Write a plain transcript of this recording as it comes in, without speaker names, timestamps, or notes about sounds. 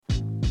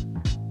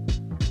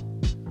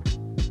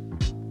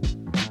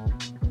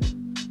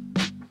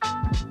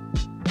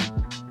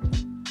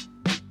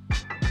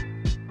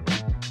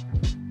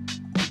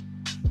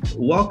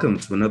Welcome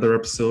to another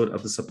episode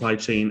of the Supply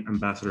Chain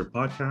Ambassador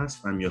Podcast.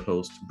 I'm your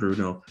host,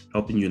 Bruno,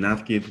 helping you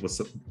navigate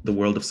the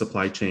world of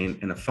supply chain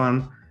in a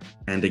fun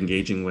and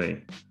engaging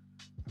way.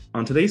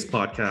 On today's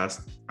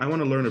podcast, I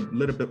want to learn a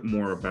little bit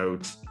more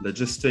about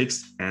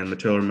logistics and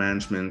material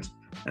management,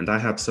 and I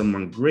have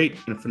someone great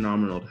and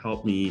phenomenal to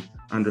help me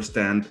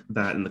understand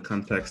that in the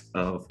context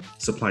of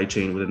supply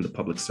chain within the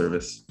public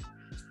service.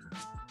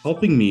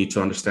 Helping me to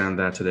understand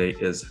that today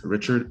is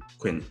Richard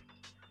Quinn.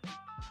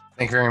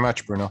 Thank you very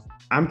much, Bruno.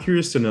 I'm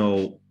curious to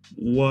know,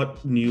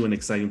 what new and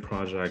exciting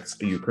projects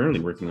are you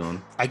currently working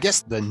on? I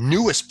guess the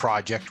newest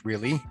project,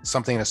 really,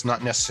 something that's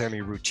not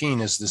necessarily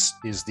routine, is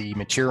the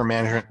Material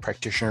Management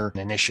Practitioner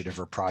Initiative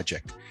or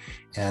project.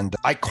 And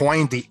I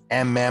coined the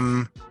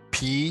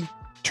MMP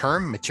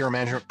term, Material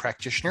Management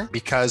Practitioner,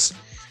 because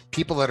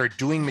people that are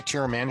doing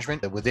material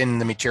management within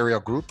the material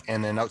group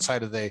and then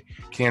outside of the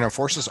Canadian Armed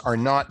Forces are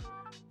not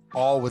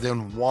all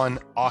within one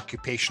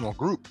occupational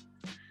group.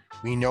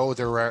 We know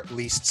there are at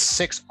least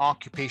 6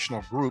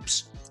 occupational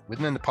groups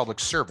within the public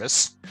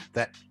service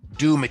that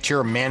do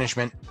material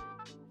management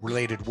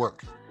related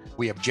work.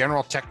 We have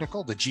general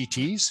technical, the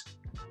GTs,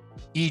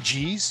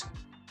 EGs,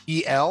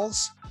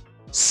 ELs,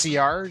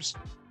 CRs,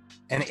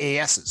 and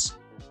ASs.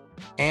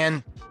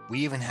 And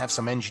we even have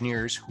some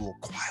engineers who will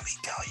quietly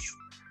tell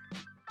you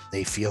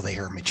they feel they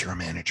are material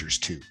managers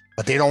too,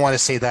 but they don't want to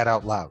say that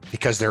out loud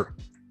because they're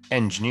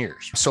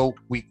engineers. So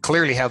we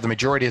clearly have the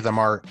majority of them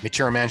are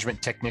material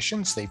management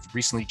technicians. They've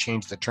recently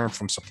changed the term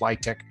from supply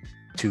tech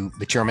to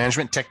material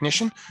management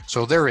technician.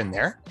 So they're in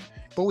there.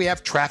 But we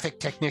have traffic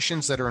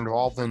technicians that are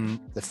involved in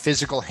the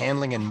physical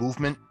handling and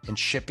movement and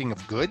shipping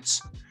of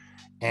goods.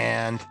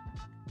 And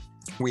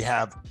we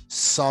have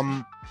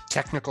some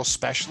technical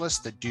specialists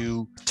that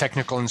do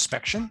technical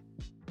inspection,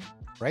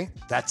 right?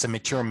 That's a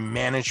material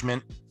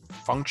management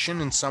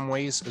function in some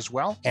ways as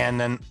well. And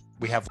then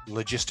we have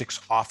logistics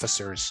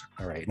officers.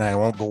 All right. And I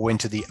won't go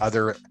into the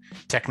other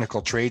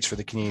technical trades for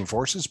the Canadian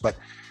Forces, but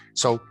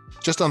so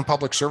just on the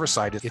public service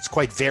side, it's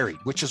quite varied,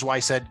 which is why I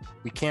said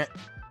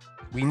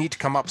we need to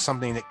come up with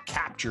something that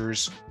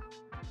captures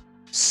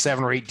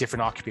 7 or 8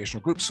 different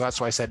occupational groups. So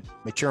that's why I said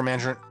material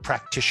management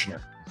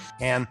practitioner.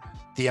 And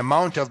the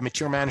amount of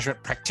material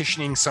management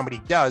practitioning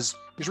somebody does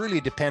is really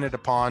dependent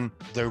upon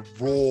the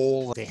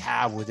role they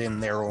have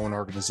within their own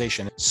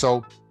organization.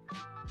 So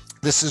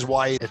this is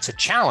why it's a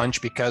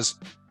challenge, because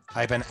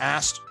I've been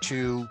asked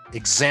to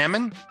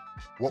examine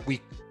what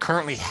we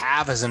currently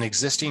have as an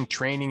existing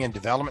training and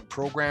development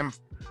program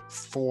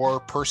for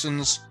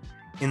persons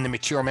in the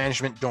material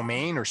management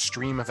domain or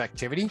stream of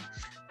activity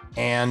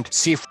and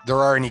see if there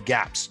are any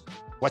gaps.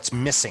 What's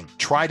missing?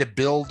 Try to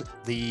build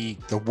the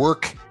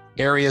work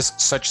areas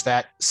such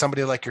that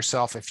somebody like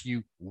yourself, if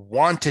you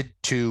wanted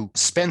to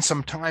spend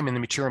some time in the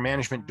material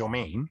management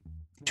domain,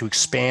 to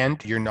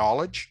expand your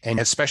knowledge and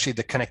especially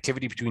the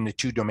connectivity between the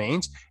 2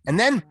 domains. And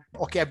then,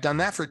 okay, I've done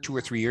that for 2 or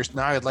 3 years.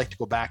 Now I'd like to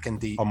go back in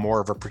a more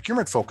of a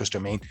procurement focused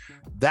domain.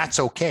 That's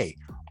okay.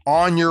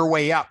 On your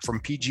way up from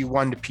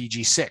PG1 to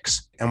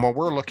PG6. And what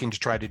we're looking to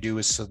try to do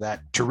is so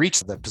that to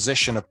reach the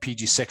position of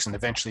PG6 and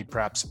eventually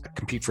perhaps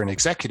compete for an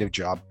executive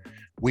job,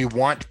 we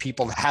want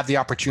people to have the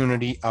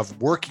opportunity of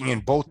working in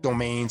both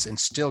domains and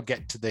still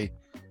get to the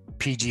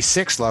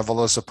PG6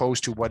 level, as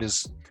opposed to what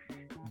is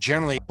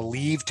generally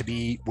believed to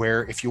be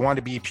where if you want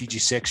to be a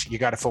PG6, you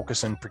got to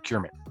focus on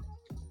procurement.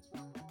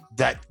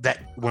 That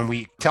when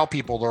we tell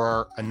people there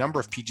are a number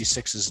of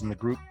PG6s in the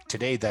group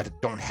today that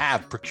don't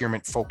have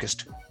procurement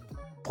focused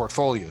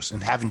portfolios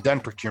and haven't done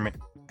procurement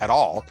at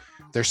all,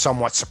 they're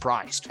somewhat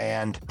surprised.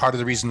 And part of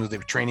the reason that the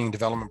training and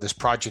development of this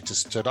project has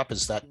stood up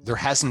is that there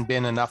hasn't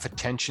been enough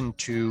attention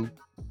to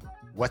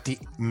what the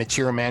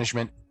material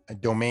management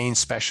domain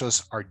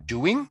specialists are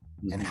doing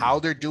and how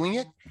they're doing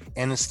it.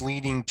 And it's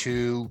leading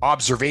to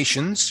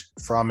observations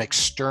from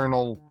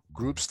external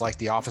groups like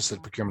the Office of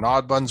the Procurement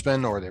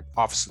Ombudsman or the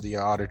Office of the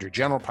Auditor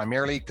General,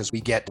 primarily because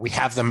we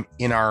have them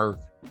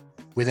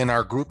within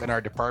our group and our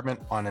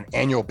department on an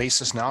annual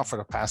basis now for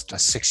the past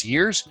 6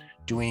 years,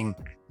 doing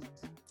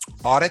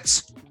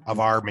audits of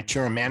our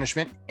material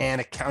management and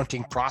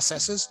accounting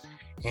processes.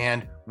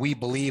 And we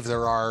believe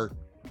there are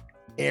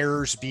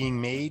errors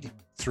being made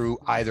through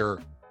either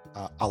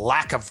a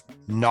lack of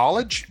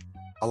knowledge,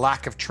 a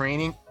lack of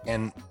training,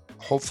 and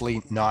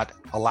hopefully not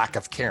a lack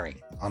of caring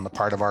on the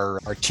part of our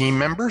team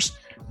members.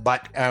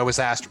 But I was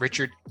asked,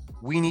 Richard,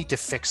 we need to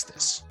fix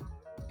this.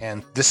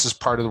 And this is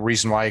part of the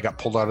reason why I got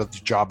pulled out of the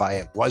job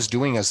I was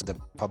doing as the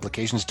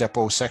publications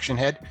depot section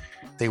head.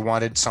 They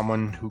wanted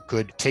someone who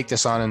could take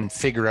this on and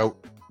figure out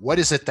what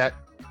is it that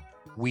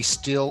we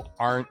still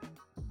aren't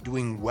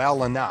doing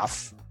well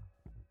enough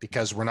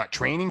because we're not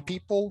training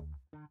people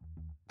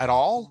at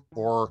all,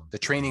 or the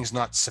training's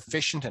not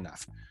sufficient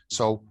enough.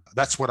 So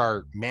that's what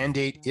our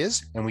mandate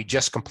is. And we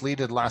just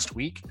completed last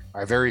week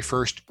our very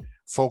first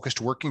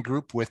focused working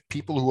group with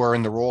people who are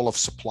in the role of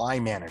supply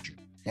manager.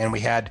 And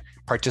we had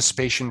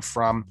participation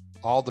from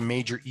all the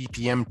major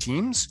EPM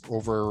teams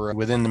over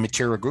within the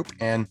material group.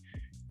 And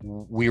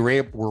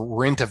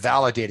we're into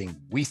validating.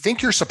 We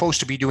think you're supposed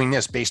to be doing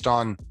this based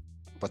on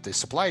But the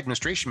supply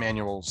administration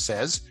manual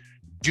says,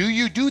 do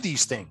you do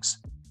these things?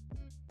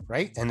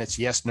 Right? And it's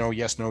yes, no,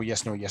 yes, no,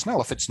 yes, no, yes,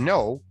 no. If it's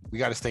no, we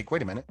got to think,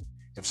 wait a minute.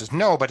 If it says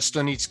no, but it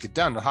still needs to get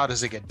done, how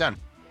does it get done?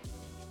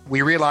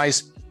 We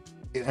realize,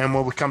 and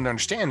what we come to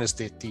understand is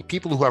that the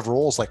people who have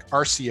roles like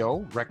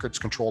RCO, Records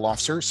Control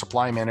Officer,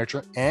 Supply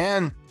Manager,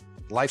 and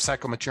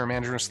Lifecycle Material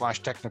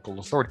Management / Technical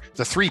Authority,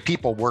 the three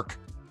people work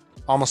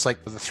almost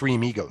like the three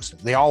amigos.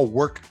 They all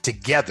work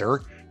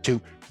together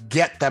to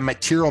get the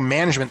material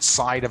management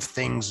side of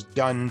things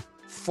done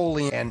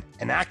fully and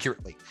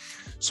accurately.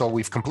 So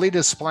we've completed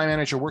a supply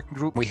manager working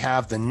group. We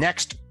have the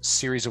next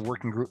series of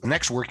working group. The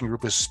next working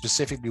group is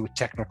specifically with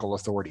technical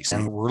authorities.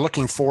 And we're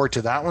looking forward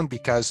to that one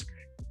because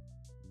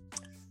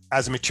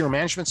as a material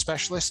management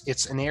specialist,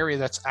 it's an area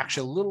that's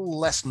actually a little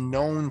less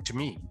known to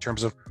me in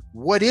terms of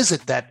what is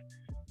it that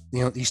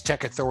these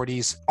tech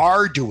authorities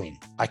are doing.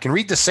 I can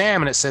read the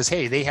SAM and it says,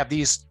 hey, they have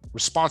these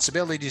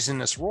responsibilities in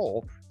this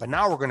role, but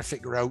now we're going to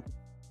figure out,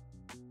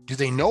 do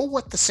they know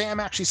what the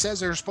SAM actually says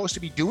they're supposed to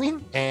be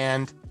doing?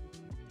 And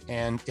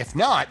if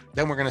not,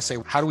 then we're going to say,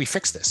 how do we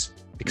fix this?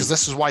 Because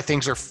this is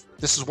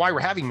why we're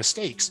having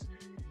mistakes,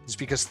 is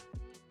because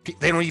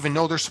they don't even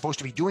know they're supposed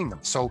to be doing them.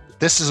 So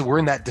we're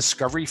in that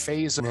discovery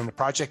phase in the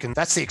project. And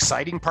that's the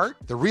exciting part.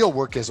 The real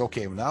work is,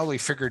 okay, now we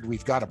figured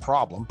we've got a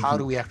problem. How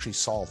do we actually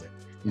solve it?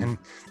 And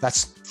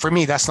for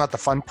me, that's not the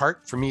fun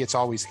part. For me, it's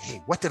always,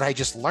 hey, what did I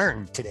just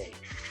learn today?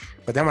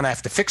 But then when I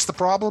have to fix the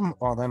problem,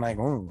 well, then I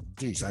go, oh,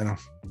 geez, I don't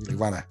really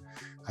want to.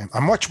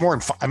 I'm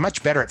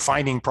much better at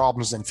finding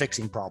problems than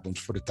fixing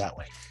problems, put it that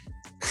way.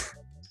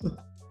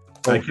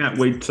 I can't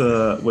wait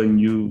to when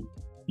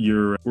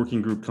your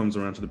working group comes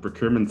around to the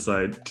procurement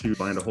side to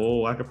find a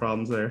whole whack of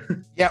problems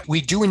there. Yeah,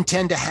 we do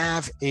intend to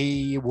have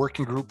a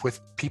working group with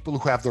people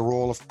who have the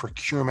role of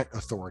procurement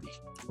authority,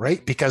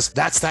 right? Because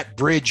that's that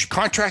bridge.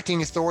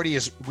 Contracting authority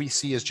we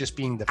see as just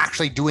being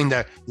actually doing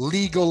the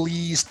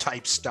legalese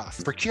type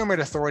stuff.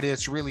 Procurement authority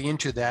is really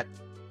into that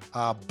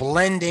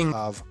blending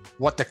of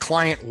what the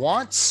client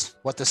wants,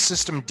 what the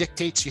system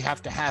dictates you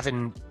have to have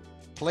in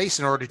place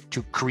in order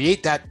to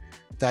create that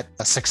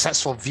a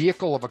successful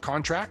vehicle of a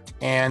contract.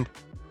 And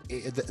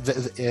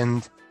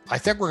I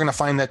think we're going to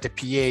find that the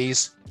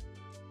PAs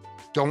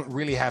don't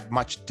really have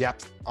much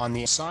depth on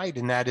the side,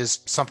 and that is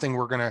something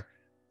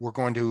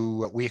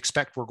we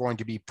expect we're going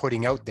to be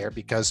putting out there,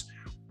 because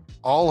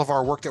all of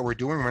our work that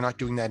we're not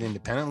doing that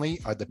independently.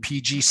 The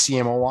PG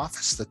CMO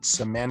office that's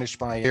managed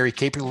very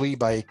capably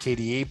by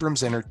Katie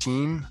Abrams and her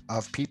team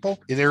of people.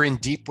 They're in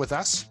deep with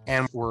us,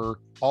 and we're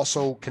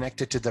also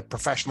connected to the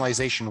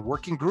professionalization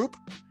working group.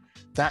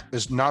 That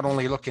is not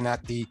only looking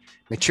at the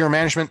material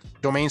management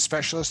domain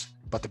specialists,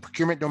 but the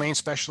procurement domain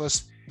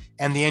specialists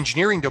and the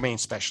engineering domain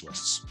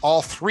specialists.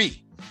 All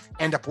three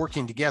end up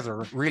working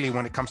together really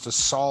when it comes to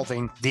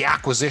solving the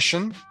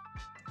acquisition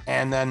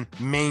and then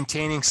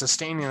maintaining,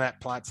 sustaining that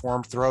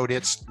platform throughout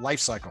its life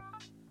cycle.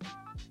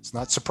 It's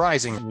not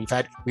surprising.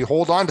 We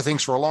hold on to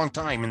things for a long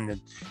time in the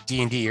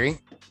D&D area,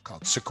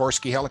 called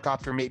Sikorsky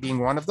helicopter being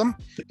one of them.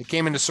 It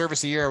came into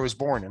service the year I was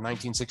born in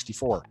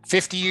 1964.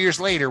 50 years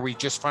later, we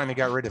just finally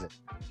got rid of it.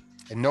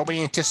 And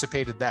nobody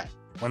anticipated that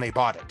when they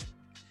bought it.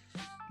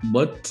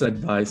 What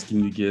advice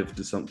can you give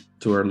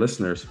to our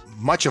listeners?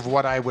 Much of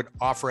what I would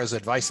offer as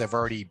advice, I've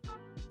already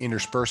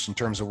interspersed in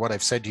terms of what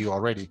I've said to you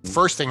already.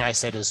 First thing I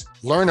said is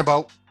learn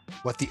about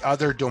what the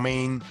other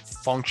domain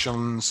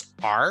functions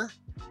are.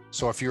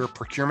 So if you're a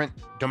procurement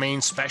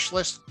domain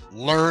specialist,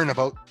 learn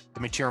about the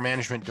material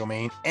management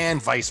domain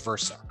and vice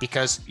versa,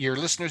 because your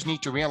listeners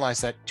need to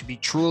realize that to be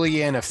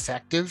truly and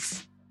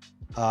effective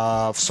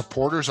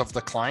supporters of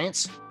the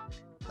clients,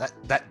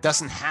 that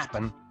doesn't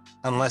happen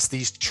unless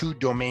these two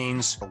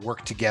domains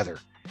work together.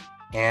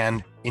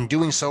 And in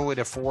doing so, it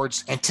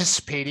affords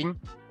anticipating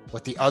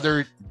what the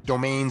other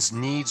domain's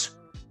needs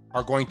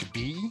are going to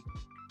be,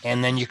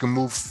 and then you can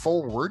move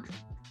forward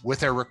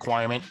with a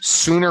requirement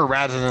sooner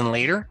rather than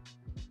later,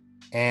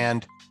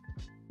 and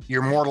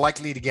you're more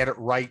likely to get it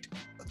right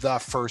the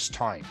first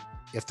time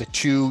if the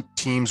two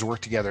teams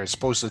work together, as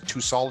opposed to the two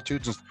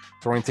solitudes and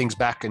throwing things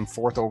back and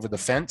forth over the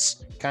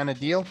fence kind of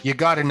deal. You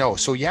got to know.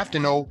 So you have to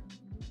know,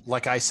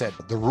 like I said,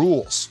 the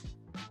rules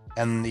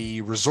and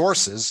the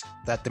resources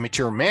that the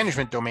material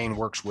management domain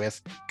works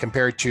with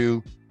compared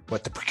to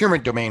what the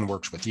procurement domain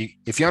works with.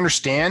 If you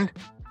understand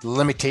the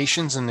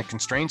limitations and the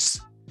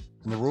constraints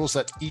and the rules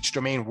that each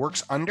domain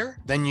works under,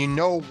 then you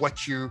know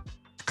what you're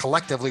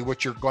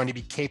going to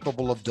be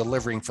capable of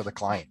delivering for the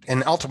client.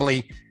 And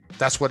ultimately,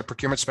 that's what a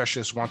procurement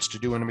specialist wants to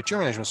do and a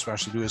material management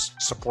specialist do, is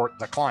support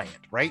the client,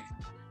 right?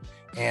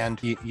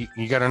 And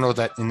you got to know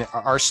that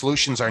our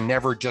solutions are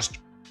never just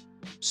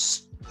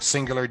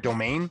singular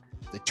domain.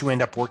 The two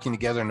end up working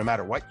together no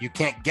matter what. You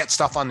can't get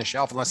stuff on the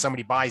shelf unless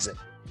somebody buys it.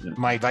 Yeah.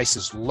 My advice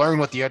is learn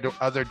what the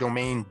other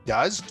domain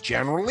does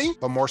generally,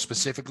 but more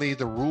specifically,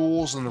 the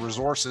rules and the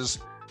resources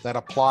that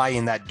apply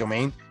in that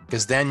domain.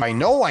 Because then I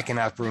know I can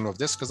ask Bruno of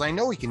this, because I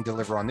know he can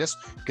deliver on this,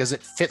 because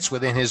it fits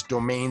within his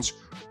domain's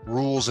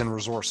rules and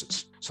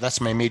resources. So that's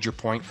my major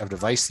point of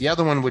advice. The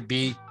other one would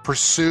be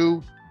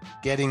pursue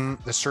getting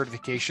the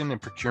certification in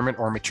procurement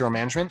or material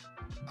management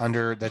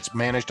that's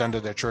managed under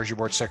the Treasury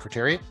Board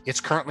Secretariat.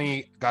 It's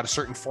currently got a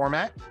certain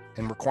format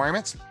and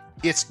requirements.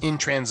 It's in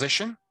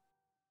transition.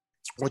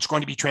 It's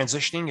going to be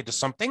transitioning into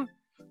something.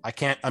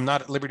 I'm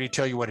not at liberty to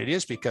tell you what it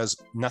is because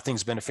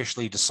nothing's been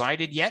officially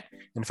decided yet.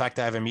 In fact,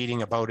 I have a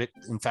meeting about it,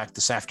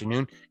 this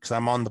afternoon, because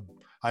I'm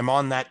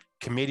on that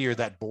committee or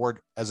that board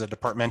as a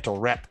departmental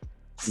rep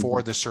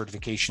for the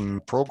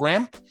certification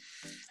program.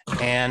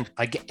 And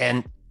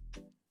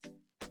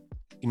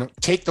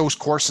take those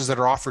courses that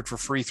are offered for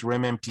free through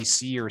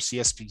MMTC or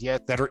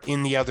CSPT that are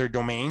in the other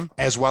domain,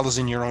 as well as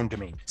in your own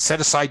domain. Set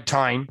aside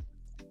time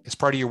as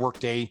part of your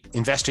workday,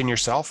 invest in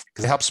yourself,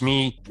 because it helps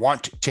me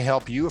want to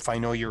help you if I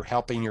know you're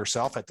helping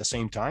yourself at the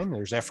same time.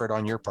 There's effort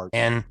on your part.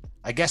 And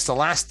I guess the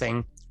last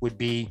thing would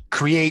be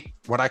create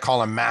what I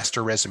call a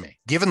master resume.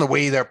 Given the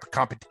way that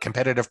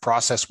competitive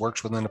process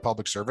works within the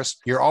public service,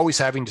 you're always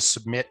having to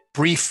submit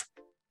brief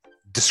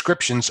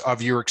descriptions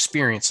of your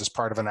experience as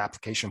part of an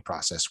application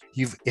process.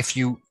 As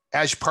you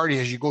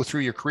go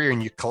through your career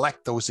and you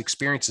collect those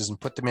experiences and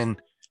put them in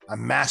a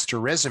master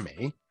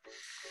resume,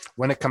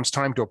 when it comes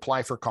time to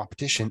apply for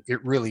competition,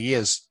 it really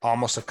is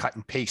almost a cut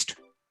and paste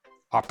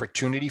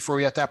opportunity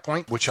for you at that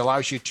point, which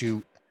allows you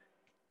to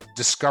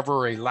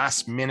discover a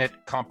last minute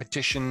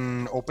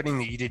competition opening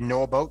that you didn't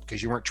know about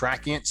because you weren't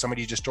tracking it.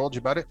 Somebody just told you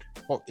about it.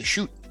 Well,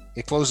 shoot,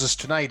 it closes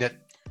tonight at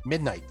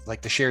midnight,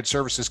 like the Shared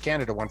Services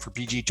Canada one for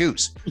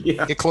PG2s.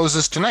 Yeah. It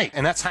closes tonight.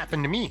 And that's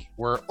happened to me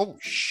where, oh,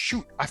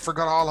 shoot, I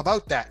forgot all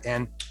about that.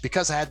 And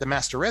because I had the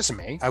master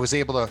resume, I was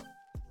able to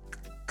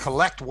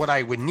collect what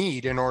I would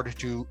need in order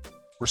to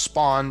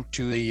respond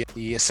to the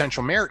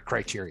essential merit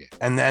criteria.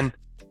 And then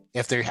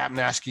if they happen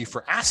to ask you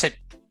for asset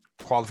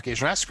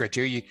qualification or asset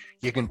criteria,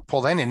 you can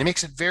pull that in. It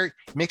makes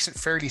it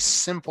fairly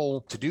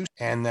simple to do.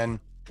 And then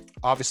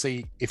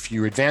obviously, if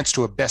you advance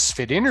to a best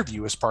fit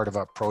interview as part of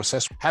a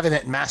process, having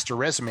that master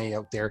resume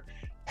out there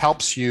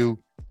helps you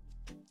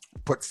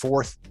put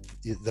forth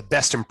the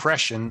best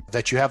impression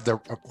that you have the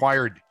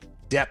acquired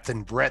depth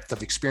and breadth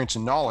of experience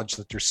and knowledge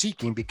that they're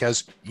seeking,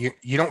 because you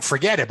don't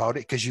forget about it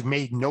because you've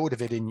made note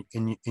of it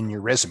in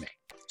your resume.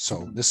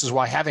 So this is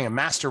why having a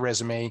master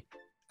resume,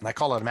 and I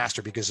call it a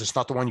master because it's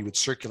not the one you would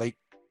circulate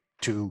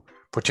to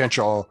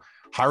potential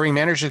hiring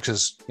managers,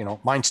 because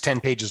mine's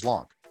 10 pages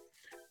long.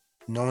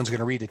 No one's going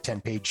to read a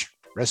 10-page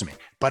resume,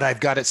 but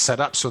I've got it set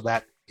up so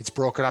that it's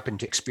broken up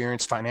into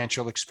experience,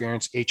 financial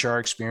experience, HR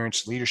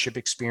experience, leadership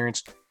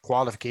experience,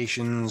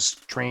 qualifications,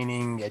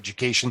 training,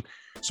 education.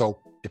 So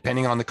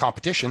depending on the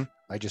competition,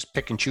 I just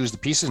pick and choose the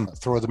pieces and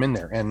throw them in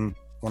there. And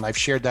when I've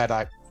shared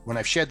that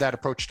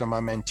approach to my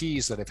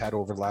mentees that I've had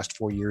over the last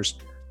 4 years,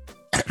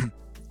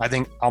 I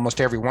think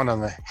almost every one of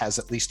them has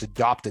at least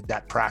adopted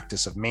that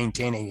practice of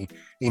maintaining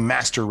a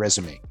master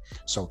resume.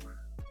 So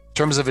in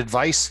terms of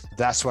advice,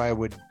 that's why I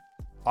would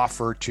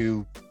offer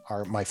to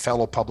my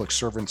fellow public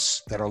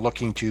servants that are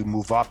looking to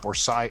move up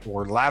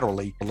or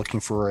laterally looking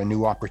for a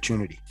new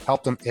opportunity.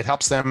 It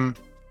helps them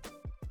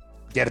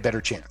get a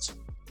better chance.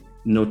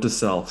 Note to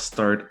self,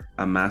 start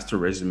a master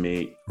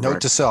resume.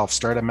 Note to self,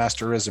 start a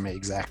master resume.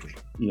 Exactly.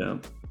 Yeah.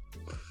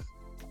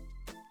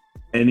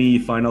 Any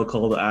final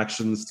call to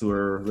actions to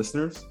our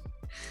listeners?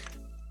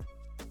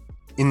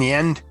 In the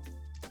end,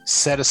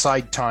 set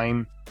aside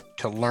time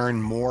to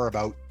learn more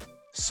about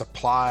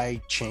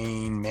supply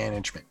chain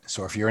management.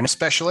 So if you're a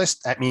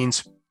specialist, that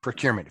means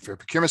procurement. If you're a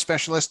procurement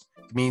specialist,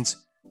 it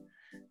means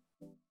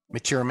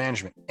material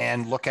management,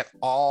 and look at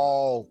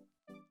all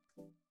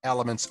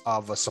elements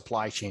of a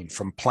supply chain,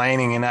 from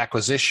planning and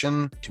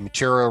acquisition to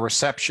material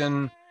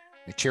reception,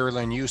 material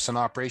in use and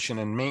operation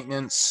and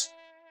maintenance,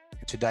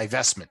 to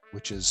divestment,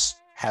 which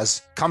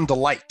has come to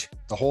light.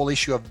 The whole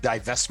issue of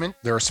divestment.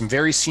 There are some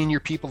very senior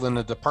people in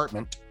the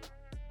department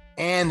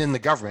and in the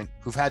government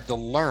who've had to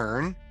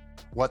learn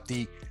what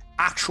the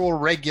actual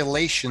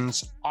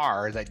regulations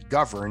are that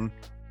govern,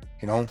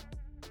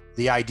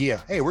 the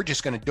idea, hey, we're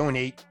just going to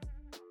donate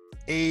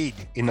aid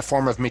in the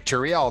form of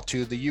material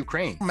to the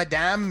Ukraine.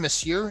 Madame,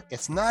 monsieur,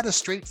 it's not as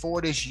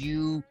straightforward as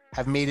you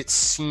have made it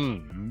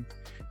seem,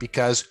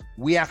 because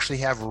we actually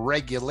have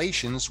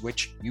regulations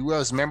which you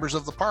as members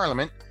of the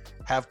parliament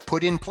have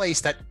put in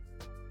place that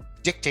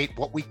dictate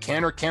what we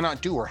can or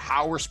cannot do or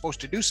how we're supposed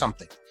to do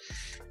something.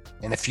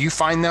 And if you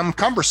find them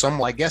cumbersome,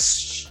 well, I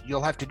guess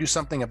you'll have to do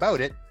something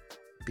about it,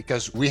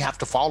 because we have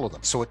to follow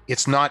them. So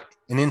it's not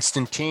an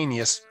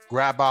instantaneous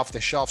grab off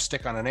the shelf,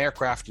 stick on an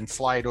aircraft and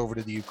fly it over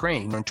to the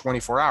Ukraine. In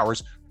 24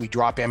 hours, we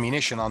drop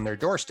ammunition on their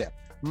doorstep.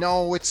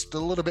 No, it's a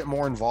little bit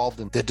more involved.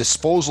 And the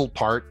disposal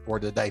part or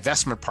the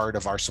divestment part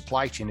of our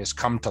supply chain has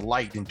come to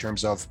light in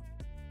terms of,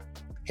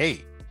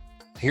 hey,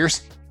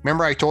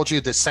 remember I told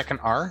you the second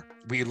R?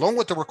 We learn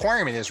what the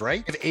requirement is,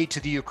 right? Of aid to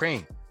the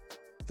Ukraine.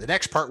 The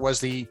next part was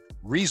the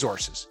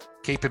resources,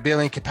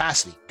 capability and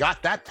capacity.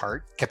 Got that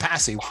part.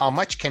 Capacity, how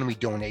much can we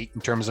donate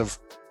in terms of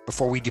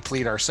before we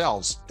deplete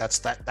ourselves? That's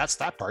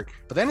that part.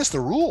 But then it's the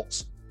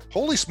rules.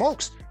 Holy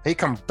smokes. They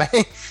come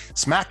bang,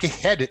 smack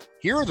ahead.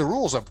 Here are the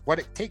rules of what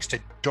it takes to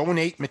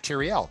donate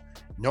material.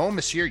 No,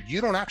 monsieur,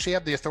 you don't actually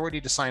have the authority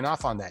to sign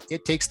off on that.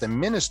 It takes the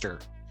minister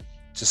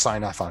to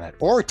sign off on it,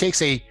 or it takes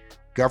a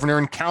governor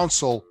and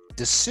council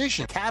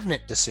decision,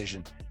 cabinet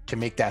decision to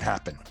make that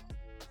happen.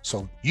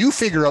 So you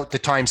figure out the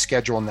time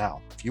schedule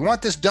now. If you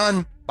want this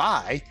done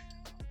by,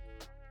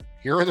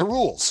 here are the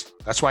rules.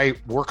 That's why I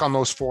work on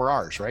those 4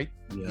 R's, right?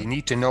 Yeah. You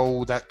need to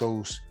know that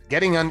those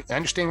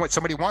understanding what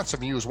somebody wants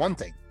of you is one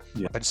thing,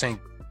 but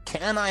saying,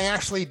 can I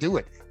actually do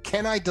it?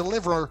 Can I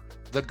deliver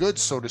the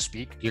goods, so to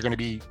speak? You're going to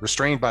be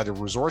restrained by the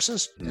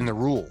resources and the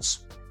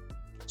rules.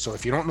 So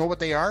if you don't know what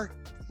they are,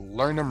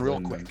 learn them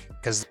real quick,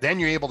 because then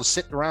you're able to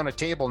sit around a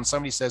table and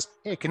somebody says,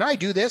 hey, can I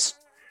do this?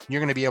 You're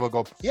going to be able to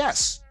go,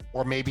 yes.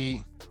 Or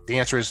maybe the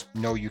answer is,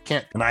 no, you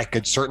can't. And I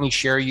could certainly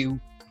share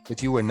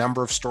with you a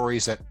number of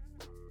stories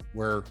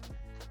where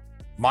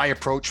my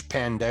approach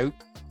panned out,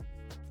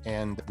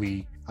 and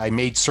I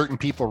made certain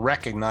people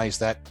recognize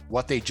that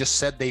what they just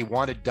said they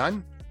wanted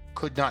done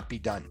could not be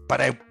done.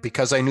 But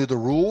because I knew the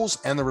rules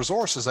and the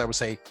resources, I would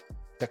say,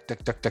 duck,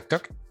 duck, duck, duck,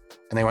 duck.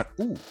 And they went,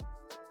 ooh,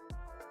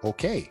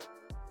 okay,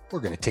 we're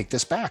going to take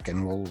this back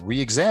and we'll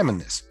re-examine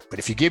this. But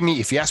if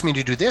you ask me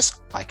to do this,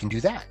 I can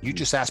do that. You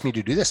just asked me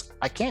to do this,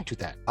 I can't do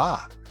that.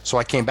 So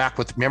I came back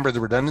with, remember the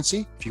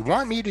redundancy? If you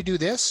want me to do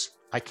this,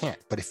 I can't.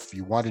 But if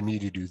you wanted me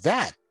to do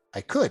that,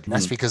 I could. And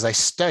that's because I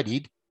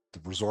studied the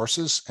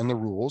resources and the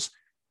rules,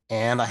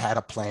 and I had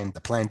the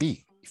plan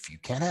B. If you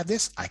can't have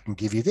this, I can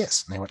give you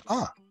this. And they went,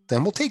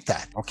 then we'll take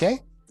that. Okay.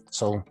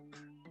 So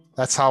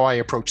that's how I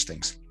approach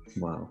things.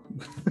 Wow.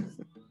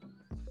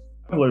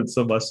 I've learned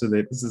so much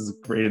today. This is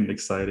great and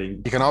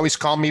exciting. You can always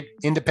call me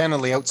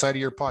independently outside of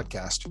your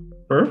podcast.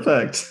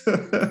 Perfect.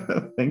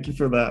 Thank you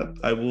for that.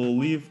 I will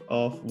leave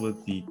off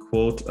with the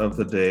quote of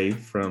the day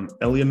from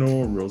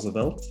Eleanor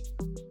Roosevelt,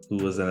 who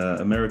was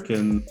an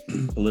American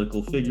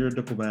political figure,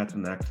 diplomat,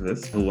 and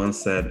activist, who once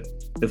said,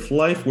 "If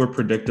life were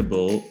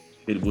predictable,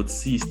 it would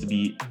cease to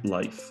be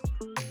life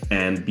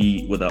and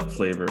be without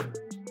flavor."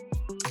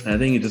 And I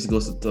think it just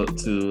goes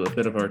to a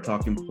bit of our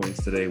talking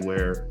points today,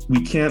 where we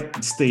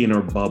can't stay in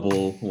our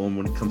bubble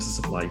when it comes to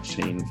supply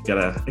chain. We've got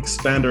to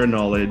expand our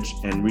knowledge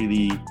and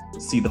really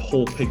see the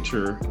whole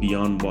picture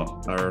beyond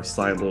what our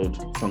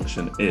siloed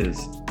function is.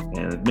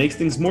 And it makes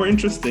things more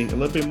interesting, a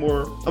little bit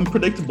more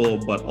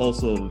unpredictable, but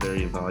also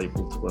very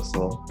valuable to us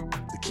all.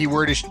 The key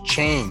word is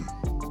chain.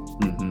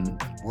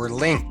 We're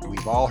linked.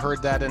 We've all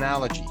heard that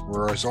analogy.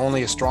 We're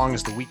only as strong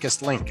as the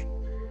weakest link.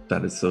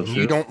 That is so true.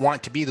 You don't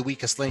want to be the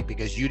weakest link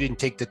because you didn't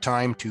take the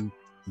time to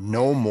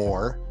know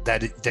more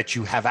that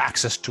you have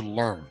access to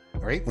learn,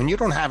 right? When you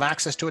don't have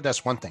access to it,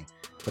 that's one thing.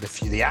 But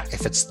if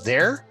it's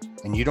there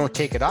and you don't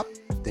take it up,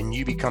 then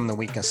you become the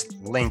weakest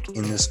link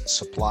in this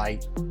supply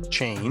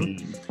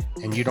chain.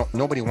 And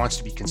nobody wants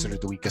to be considered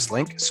the weakest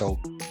link. So,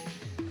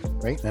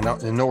 right?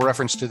 And no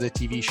reference to the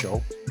TV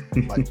show,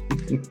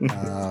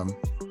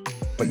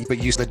 but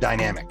use the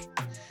dynamic.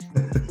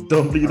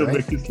 Don't be the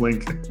weakest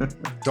link.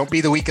 Don't be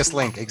the weakest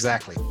link.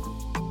 Exactly.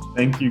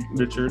 Thank you,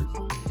 Richard.